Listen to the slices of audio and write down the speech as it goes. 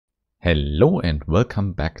Hello and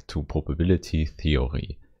welcome back to Probability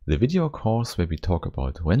Theory, the video course where we talk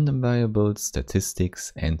about random variables,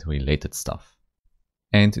 statistics and related stuff.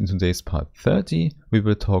 And in today's part 30, we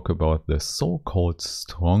will talk about the so-called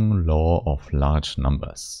strong law of large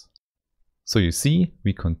numbers. So you see,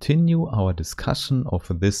 we continue our discussion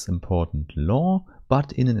of this important law,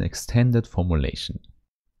 but in an extended formulation.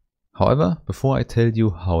 However, before I tell you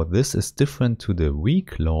how this is different to the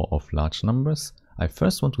weak law of large numbers, I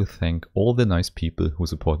first want to thank all the nice people who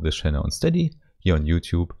support this channel on Steady, here on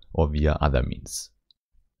YouTube or via other means.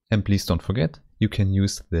 And please don't forget, you can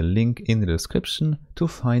use the link in the description to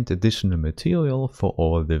find additional material for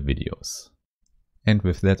all the videos. And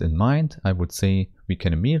with that in mind, I would say we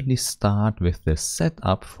can immediately start with the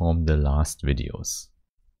setup from the last videos.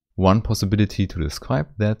 One possibility to describe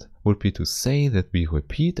that would be to say that we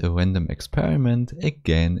repeat a random experiment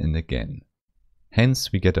again and again.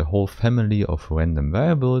 Hence, we get a whole family of random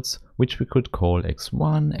variables, which we could call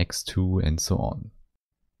x1, x2 and so on.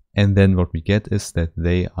 And then what we get is that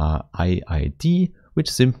they are IID,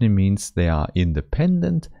 which simply means they are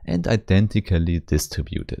independent and identically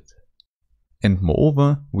distributed. And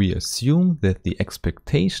moreover, we assume that the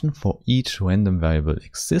expectation for each random variable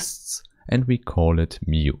exists, and we call it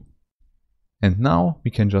mu. And now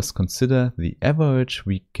we can just consider the average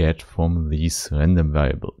we get from these random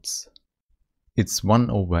variables. It's 1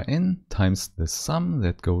 over n times the sum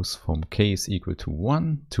that goes from k is equal to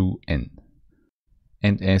 1 to n.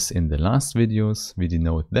 And as in the last videos, we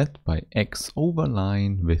denote that by x over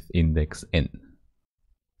line with index n.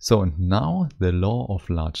 So and now the law of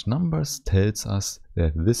large numbers tells us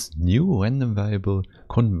that this new random variable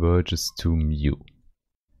converges to mu.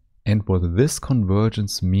 And what this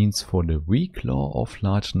convergence means for the weak law of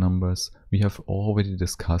large numbers we have already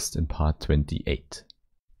discussed in part 28.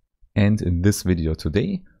 And in this video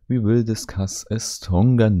today, we will discuss a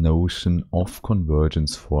stronger notion of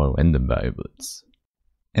convergence for random variables.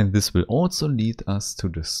 And this will also lead us to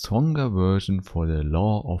the stronger version for the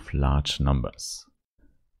law of large numbers.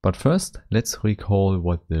 But first, let's recall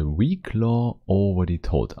what the weak law already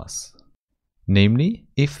told us. Namely,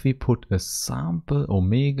 if we put a sample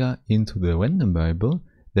omega into the random variable,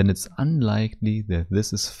 then it's unlikely that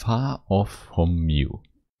this is far off from mu.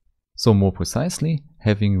 So more precisely,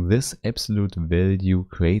 having this absolute value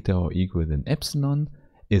greater or equal than epsilon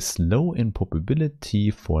is low in probability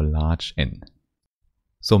for large n.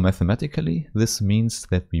 So mathematically, this means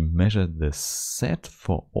that we measure the set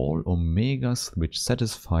for all omegas which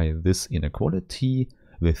satisfy this inequality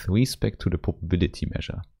with respect to the probability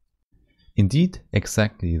measure. Indeed,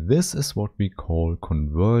 exactly this is what we call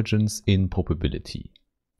convergence in probability.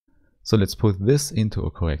 So let's put this into a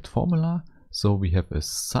correct formula. So we have a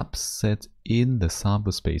subset in the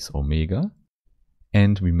sample space omega,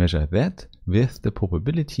 and we measure that with the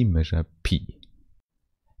probability measure p.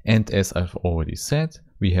 And as I've already said,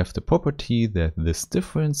 we have the property that this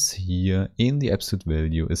difference here in the absolute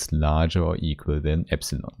value is larger or equal than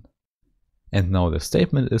epsilon. And now the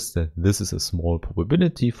statement is that this is a small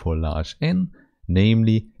probability for large n,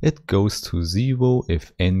 namely it goes to 0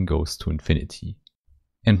 if n goes to infinity.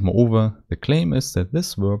 And moreover, the claim is that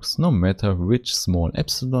this works no matter which small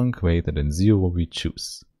epsilon greater than 0 we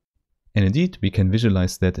choose. And indeed, we can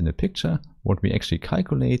visualize that in a picture. What we actually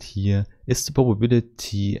calculate here is the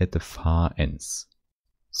probability at the far ends.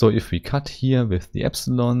 So if we cut here with the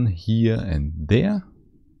epsilon here and there,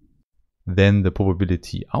 then the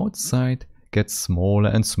probability outside gets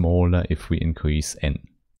smaller and smaller if we increase n.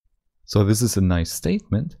 So this is a nice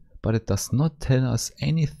statement, but it does not tell us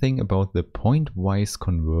anything about the pointwise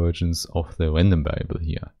convergence of the random variable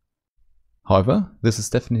here. However, this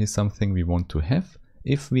is definitely something we want to have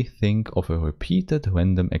if we think of a repeated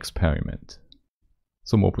random experiment.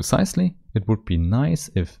 So more precisely, it would be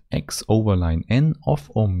nice if x over line n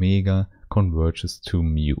of omega converges to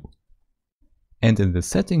mu. And in the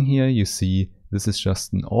setting here you see this is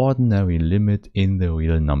just an ordinary limit in the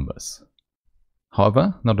real numbers.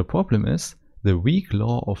 However, now the problem is the weak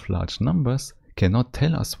law of large numbers cannot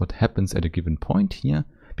tell us what happens at a given point here,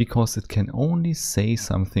 because it can only say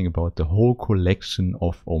something about the whole collection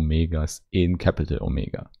of omegas in capital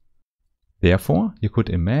Omega. Therefore, you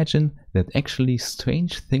could imagine that actually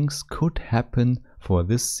strange things could happen for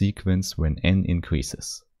this sequence when n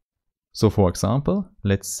increases. So for example,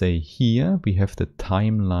 let's say here we have the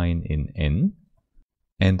timeline in n,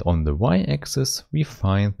 and on the y-axis we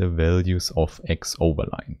find the values of x over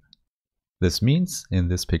line. This means in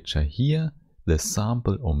this picture here, the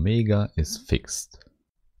sample omega is fixed.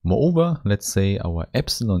 Moreover, let's say our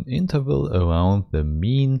epsilon interval around the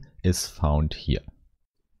mean is found here.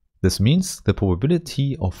 This means the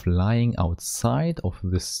probability of lying outside of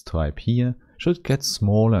this stripe here should get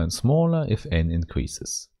smaller and smaller if n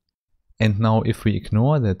increases. And now if we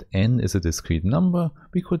ignore that n is a discrete number,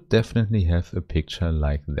 we could definitely have a picture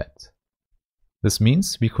like that. This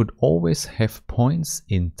means we could always have points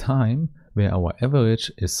in time where our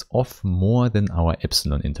average is off more than our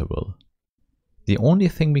epsilon interval. The only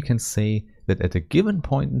thing we can say that at a given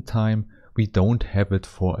point in time we don't have it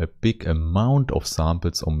for a big amount of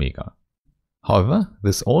samples omega. However,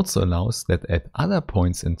 this also allows that at other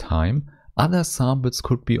points in time, other samples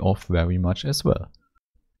could be off very much as well.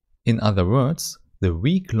 In other words, the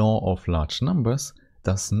weak law of large numbers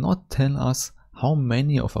does not tell us how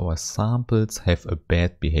many of our samples have a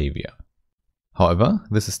bad behavior. However,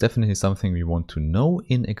 this is definitely something we want to know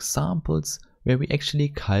in examples where we actually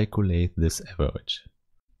calculate this average.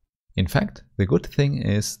 In fact, the good thing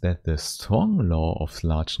is that the strong law of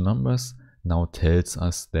large numbers now tells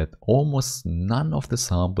us that almost none of the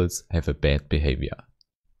samples have a bad behavior.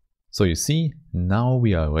 So you see, now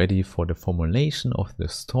we are ready for the formulation of the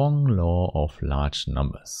strong law of large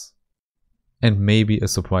numbers. And maybe a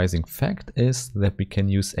surprising fact is that we can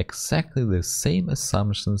use exactly the same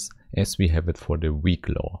assumptions as we have it for the weak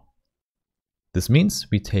law. This means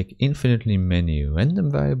we take infinitely many random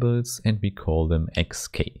variables and we call them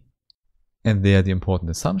xk. And there the important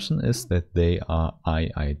assumption is that they are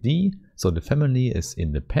IID, so the family is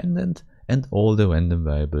independent and all the random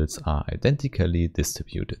variables are identically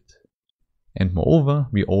distributed. And moreover,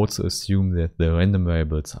 we also assume that the random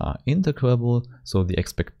variables are integrable, so the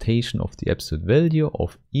expectation of the absolute value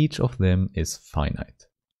of each of them is finite.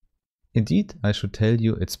 Indeed, I should tell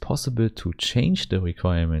you it's possible to change the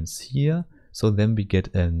requirements here, so then we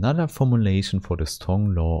get another formulation for the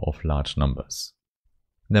strong law of large numbers.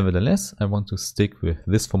 Nevertheless, I want to stick with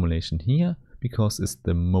this formulation here because it's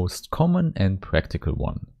the most common and practical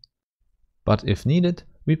one. But if needed,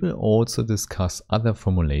 we will also discuss other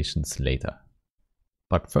formulations later.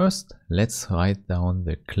 But first, let's write down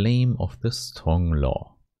the claim of the strong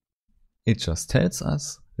law. It just tells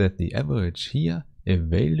us that the average here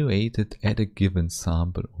evaluated at a given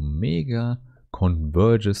sample omega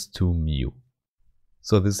converges to mu.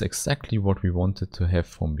 So this is exactly what we wanted to have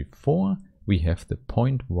from before. We have the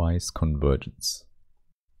pointwise convergence.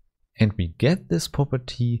 And we get this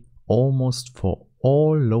property almost for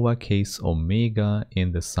all lowercase omega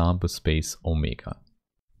in the sample space omega.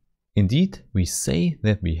 Indeed, we say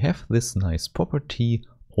that we have this nice property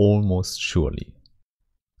almost surely.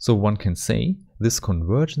 So one can say this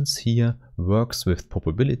convergence here works with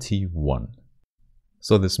probability 1.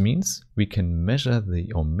 So this means we can measure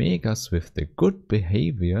the omegas with the good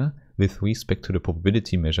behavior with respect to the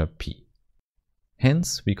probability measure p.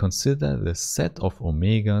 Hence, we consider the set of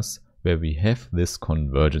omegas where we have this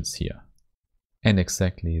convergence here. And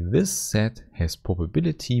exactly this set has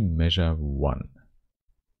probability measure 1.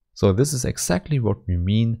 So this is exactly what we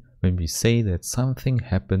mean when we say that something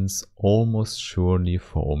happens almost surely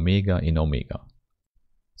for omega in omega.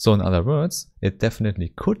 So in other words, it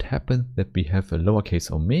definitely could happen that we have a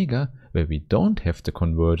lowercase omega where we don't have the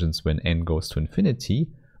convergence when n goes to infinity,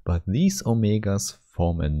 but these omegas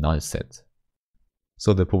form a null set.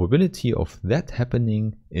 So the probability of that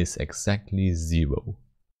happening is exactly 0.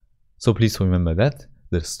 So please remember that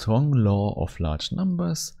the strong law of large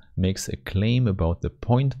numbers makes a claim about the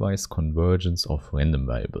pointwise convergence of random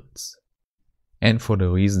variables. And for the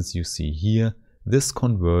reasons you see here, this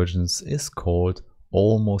convergence is called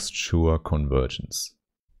almost sure convergence.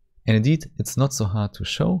 And indeed, it's not so hard to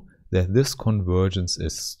show that this convergence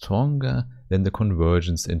is stronger than the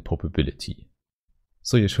convergence in probability.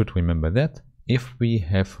 So you should remember that if we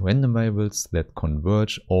have random variables that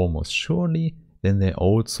converge almost surely, then they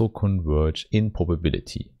also converge in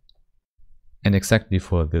probability. And exactly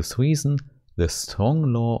for this reason, the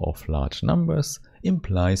strong law of large numbers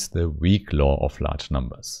implies the weak law of large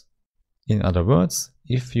numbers. In other words,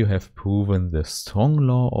 if you have proven the strong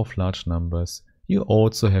law of large numbers, you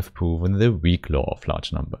also have proven the weak law of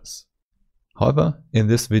large numbers. However, in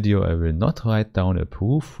this video I will not write down a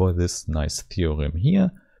proof for this nice theorem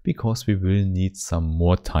here, because we will need some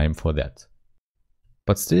more time for that.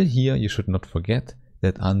 But still here you should not forget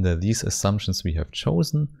that under these assumptions we have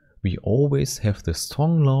chosen, we always have the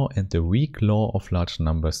strong law and the weak law of large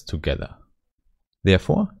numbers together.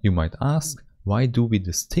 Therefore, you might ask, why do we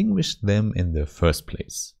distinguish them in the first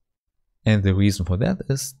place? And the reason for that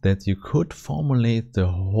is that you could formulate the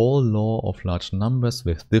whole law of large numbers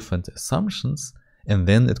with different assumptions, and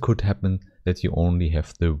then it could happen that you only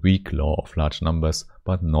have the weak law of large numbers,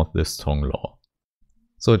 but not the strong law.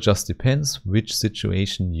 So it just depends which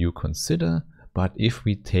situation you consider, but if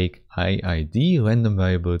we take IID random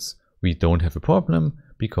variables, we don't have a problem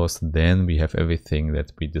because then we have everything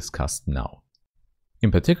that we discussed now.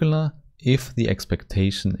 In particular, if the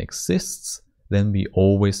expectation exists, then we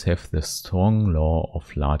always have the strong law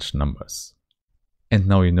of large numbers. And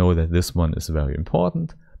now you know that this one is very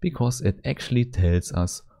important because it actually tells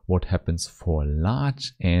us what happens for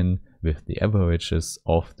large n with the averages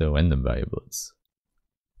of the random variables.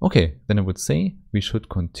 Okay, then I would say we should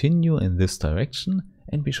continue in this direction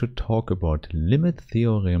and we should talk about limit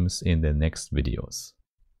theorems in the next videos.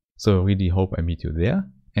 So I really hope I meet you there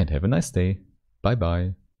and have a nice day. Bye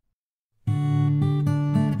bye.